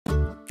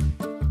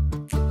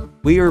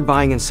We are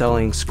buying and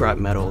selling scrap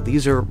metal.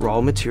 These are raw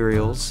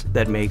materials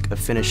that make a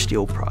finished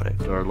steel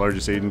product. Our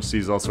largest agency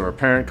is also our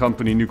parent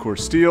company, Nucor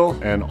Steel,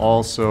 and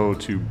also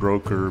to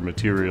broker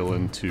material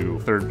into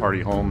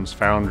third-party homes,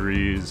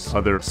 foundries,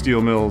 other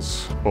steel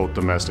mills, both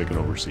domestic and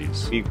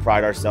overseas. We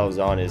pride ourselves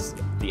on is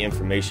the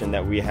information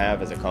that we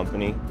have as a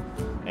company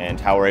and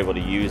how we're able to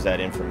use that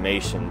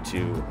information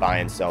to buy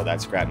and sell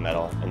that scrap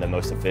metal in the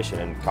most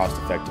efficient and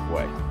cost-effective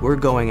way. We're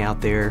going out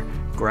there,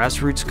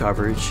 grassroots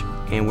coverage,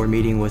 and we're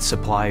meeting with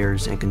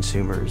suppliers and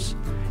consumers,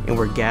 and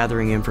we're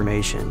gathering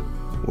information.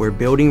 We're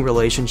building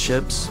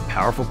relationships,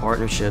 powerful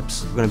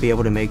partnerships. We're going to be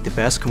able to make the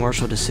best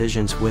commercial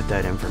decisions with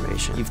that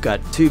information. You've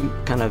got two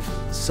kind of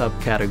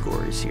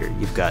subcategories here.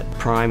 You've got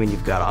prime and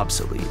you've got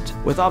obsolete.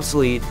 With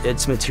obsolete,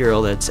 it's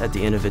material that's at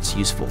the end of its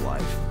useful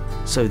life.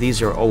 So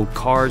these are old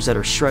cars that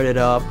are shredded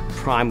up.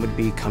 Prime would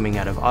be coming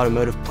out of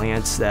automotive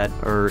plants that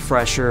are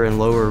fresher and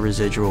lower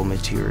residual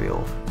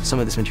material. Some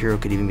of this material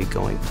could even be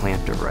going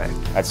plant direct.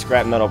 That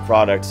scrap metal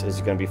products is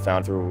going to be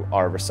found through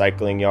our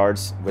recycling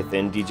yards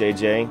within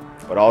DJJ,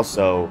 but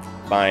also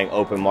buying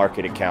open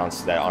market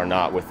accounts that are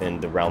not within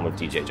the realm of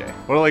DJJ.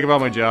 What I like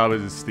about my job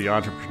is the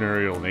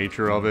entrepreneurial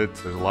nature of it.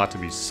 There's a lot to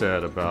be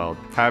said about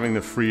having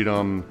the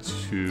freedom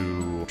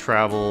to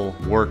travel,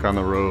 work on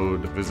the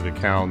road, visit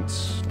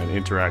accounts, and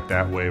interact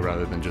that way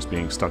rather than just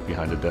being stuck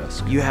behind a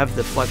desk. You have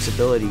the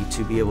flexibility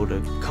to be able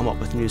to come up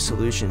with new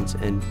solutions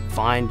and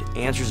find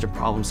answers to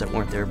problems that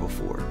weren't there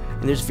before.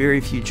 And there's very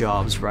few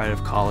jobs right out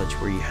of college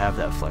where you have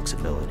that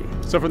flexibility.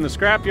 So from the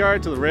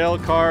scrapyard to the rail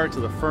car to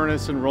the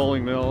furnace and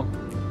rolling mill,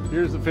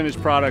 here's the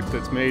finished product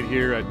that's made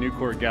here at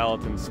Nucor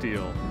Gallatin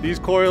Steel. These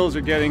coils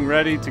are getting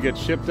ready to get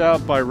shipped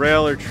out by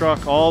rail or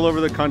truck all over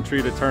the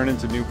country to turn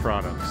into new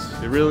products.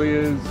 It really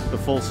is the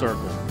full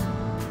circle.